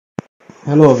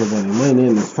Hello everybody, my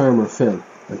name is Farmer Phil,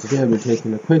 and today we're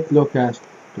taking a quick look at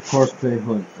the courseplay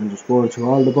HUD and just going through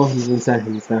all the buttons and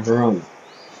settings that are on it.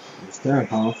 To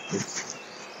start off, it's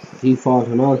default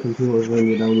on all computers when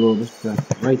you download it,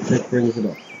 that right click brings it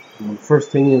up. And the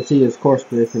first thing you'll see is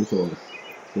courseplay controller.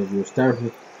 If you start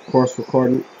with course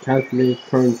recording, calculate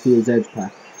current field's edge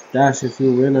path. That if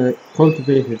you're in a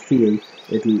cultivated field,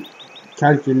 it'll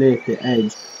calculate the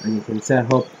edge and you can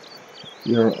set up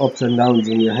your ups and downs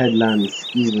in your headlands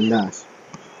using that.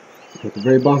 At the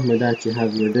very bottom of that you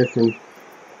have your different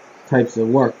types of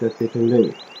work that they can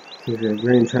do. If you're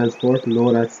grain transport,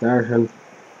 load at start and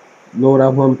load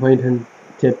at one point and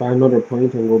tip at another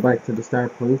point and go back to the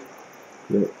start point.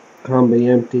 Your combine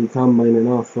empty, combine and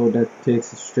offload, that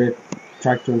takes it straight.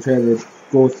 Tractor and trailer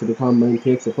goes to the combine,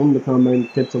 takes it from the combine,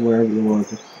 tips it wherever you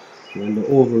want it. And the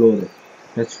overloader,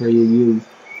 that's where you use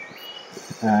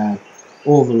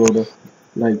overloader,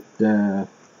 like the,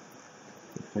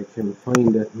 if I can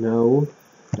find it now,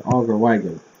 the auger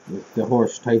wagon with the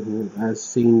horse tighten as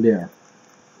seen there,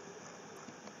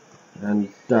 and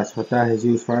that's what that is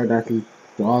used for. The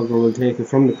auger will take it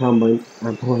from the combine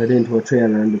and put it into a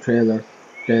trailer, and the trailer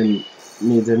then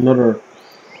needs another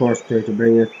courseplay to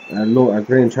bring it, a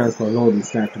grain transport loading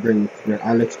start to bring it to.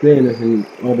 I'll explain it in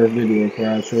other videos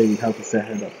where I'll show you how to set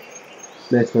it up.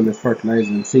 Next one is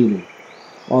fertilizer and seeding.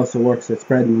 Also works at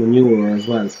spreading manure as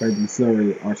well, spreading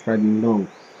slurry or spreading dung.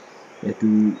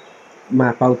 It'll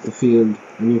map out the field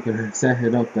and you can set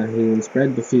it up that he will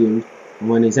spread the field, and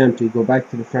when he's empty go back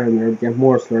to the farmyard, get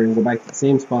more slurry and go back to the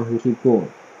same spot and keep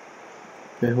going.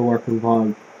 Bit of work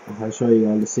involved, I'll show you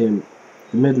all the same.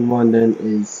 The middle one then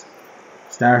is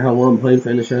start at one point,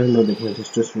 finish at another point.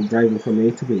 It's just for driving from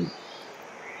A to B.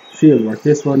 Field work,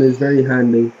 this one is very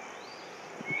handy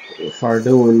for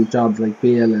doing jobs like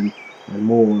bale and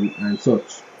mowing and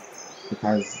such,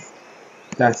 because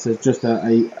that's just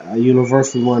a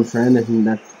universal one for anything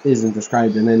that isn't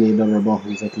described in any of the other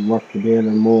buttons. It will work the bale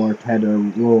and mower, tether,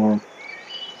 rower,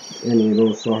 any of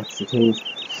those sorts of things.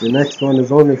 The next one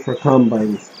is only for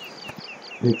combines.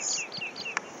 It's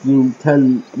you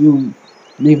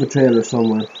leave a trailer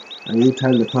somewhere and you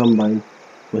tell the combine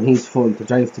when he's full to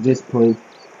drive to this point,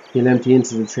 he'll empty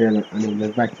into the trailer and he'll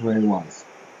get back to where he was.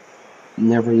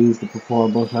 Never used it before,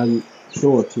 but I'll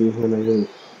show it to you when I do.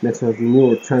 Next one is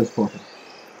manure transporter.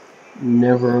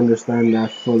 Never understand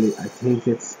that fully. I think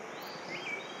it's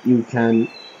you can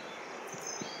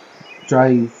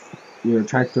drive your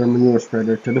tractor and manure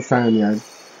spreader to the farmyard,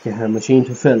 get a machine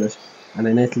to fill it, and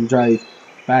then it'll drive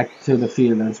back to the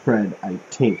field and spread. I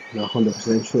think, not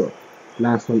 100% sure.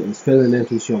 Last one is fill and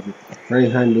empty shovel. Very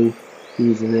handy,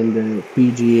 using in the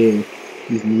BGA.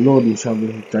 Using the loading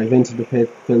shovel, drive into the pit,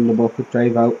 fill the bucket,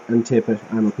 drive out and tip it,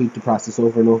 and repeat the process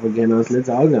over and over again until it's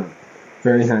all gone.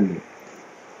 Very handy.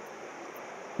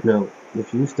 Now,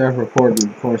 if you start recording,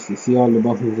 of course, you see all the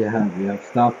buttons you have. You have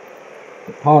stop.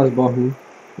 The pause button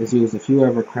is used if you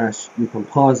ever crash, you can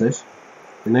pause it.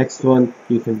 The next one,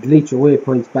 you can delete your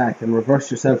waypoints back and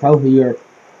reverse yourself out of your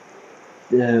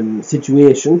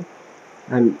situation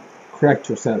and correct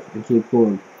yourself and keep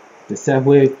going. The set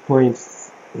waypoints,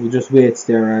 he just waits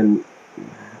there, and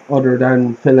other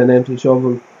than fill an empty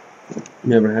shovel,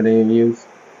 never had any use.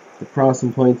 The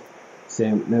crossing point,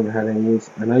 same, never had any use.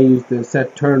 And I use the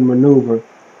set turn maneuver.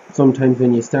 Sometimes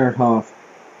when you start off,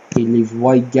 he leaves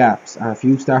wide gaps. If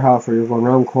you start off or you're going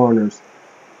around corners,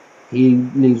 he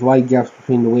leaves wide gaps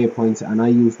between the waypoints, and I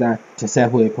use that to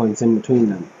set waypoints in between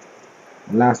them.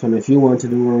 And last one, if you want to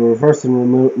do a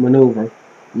reversing maneuver,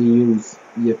 you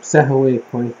set a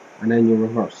waypoint and then you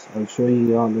reverse. I'll show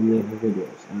you all in later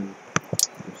videos, and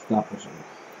you stop it.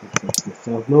 It's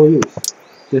of no use.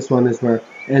 This one is where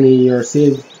any of your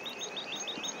saved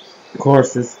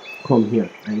courses come here,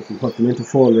 and you can put them into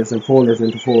folders and folders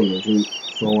into folders, and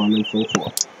so on and so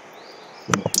forth.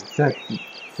 Set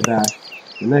to that.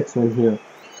 The next one here,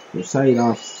 your side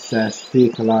offset,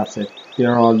 vehicle offset,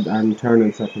 they're all on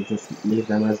turning circles, just leave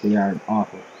them as they are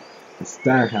off it. The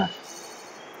start at,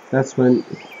 that's when,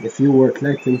 if you were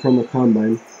collecting from a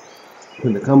combine,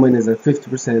 when the combine is at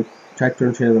 50%, tractor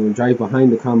and trailer will drive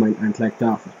behind the combine and collect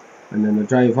off it. And then the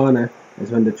drive on it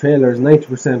is when the trailer is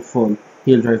 90% full,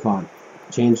 he'll drive on.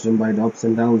 Change them by the ups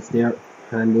and downs there,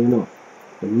 handy enough.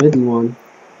 The middle one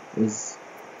is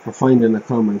for finding a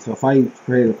combine. So if I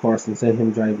create a course and say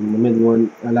him driving, the middle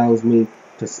one allows me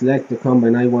to select the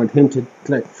combine I want him to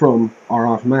collect from, or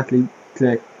automatically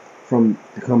collect from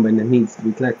the combine that needs to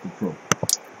be collected from.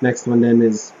 Next one then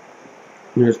is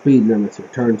your speed limits, your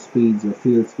turn speeds, your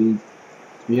field speeds.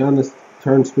 To be honest,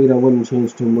 turn speed I wouldn't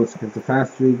change too much, because the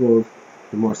faster he goes,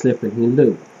 the more slipping he'll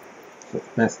do. So it's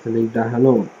best to leave that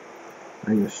alone.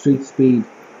 and your street speed.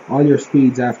 All your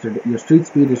speeds after your street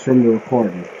speed is from the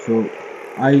recording. So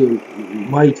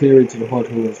my theory to the whole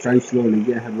thing is drive slowly,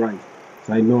 get ahead right.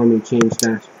 So I normally change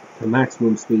that to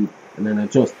maximum speed and then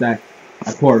adjust that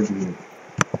accordingly.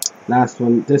 Last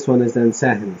one, this one is then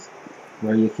settings,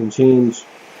 where you can change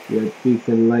your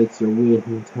beacon lights, your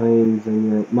waiting times,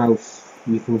 and your mouse.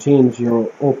 You can change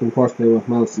your open courseplay with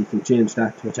mouse. You can change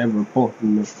that to whichever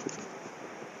button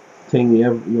thing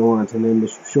you want, and then the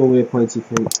show waypoints you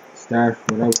can start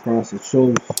without cross. It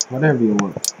shows whatever you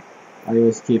want. I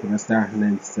always keep it as start and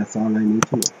end. That's all I need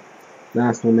to know.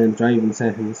 Last one then, driving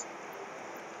settings.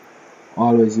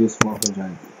 Always use forward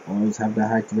drive. Always have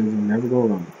that activated, never go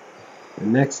wrong. The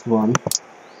next one,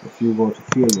 if you go to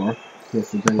field work,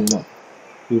 this will bring it up.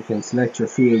 You can select your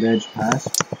field edge pass,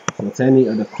 so it's any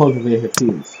of the cultivated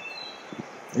fields.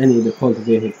 Any of the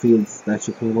cultivated fields that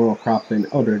you can grow a crop in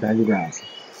other than grass.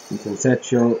 You can set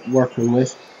your working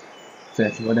width,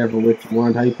 set whatever width you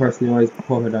want. I personally always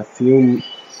put it a few,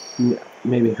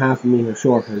 maybe half a meter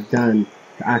shorter than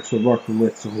the actual working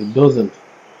width, so it doesn't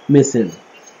miss in.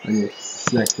 And you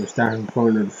select your starting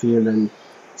corner of the field and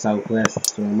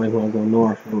southwest, so you might want to go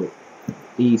north or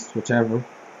east, whichever.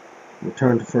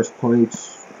 Return to first point,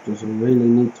 doesn't really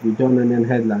need to be done, and then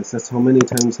headlands. That's how many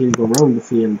times he'll go around the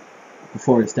field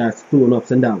before he starts doing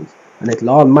ups and downs, and it'll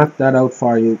all map that out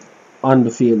for you on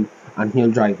the field, and he'll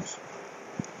drive it.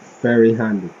 Very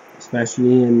handy,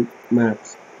 especially in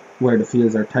maps where the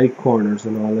fields are tight corners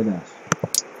and all of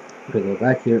that. We go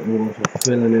back here and go to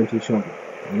fill and empty shovel.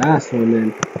 The last one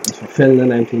then is for filling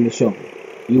and emptying the shovel.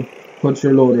 You put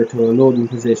your loader to a loading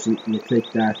position and you click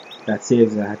that, that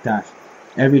saves it at that.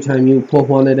 Every time you put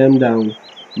one of them down,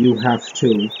 you have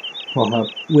to put a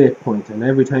waypoint, and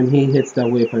every time he hits that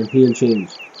waypoint, he'll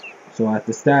change. So at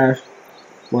the start,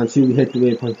 once you hit the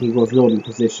waypoint, he goes loading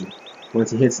position.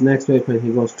 Once he hits the next waypoint,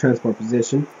 he goes transport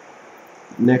position.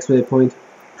 Next waypoint,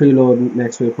 preloading.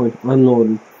 Next waypoint,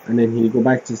 unloading, and then he'll go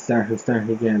back to start and start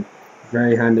again.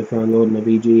 Very handy for unloading a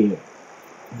BGA.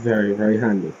 Very, very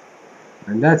handy.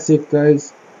 And that's it,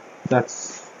 guys.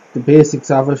 That's the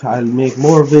basics of it. I'll make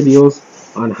more videos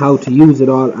on how to use it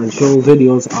all and show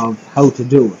videos of how to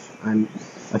do it and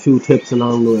a few tips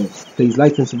along the way. Please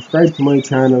like and subscribe to my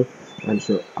channel, and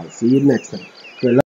sure, I'll see you next time. Good luck.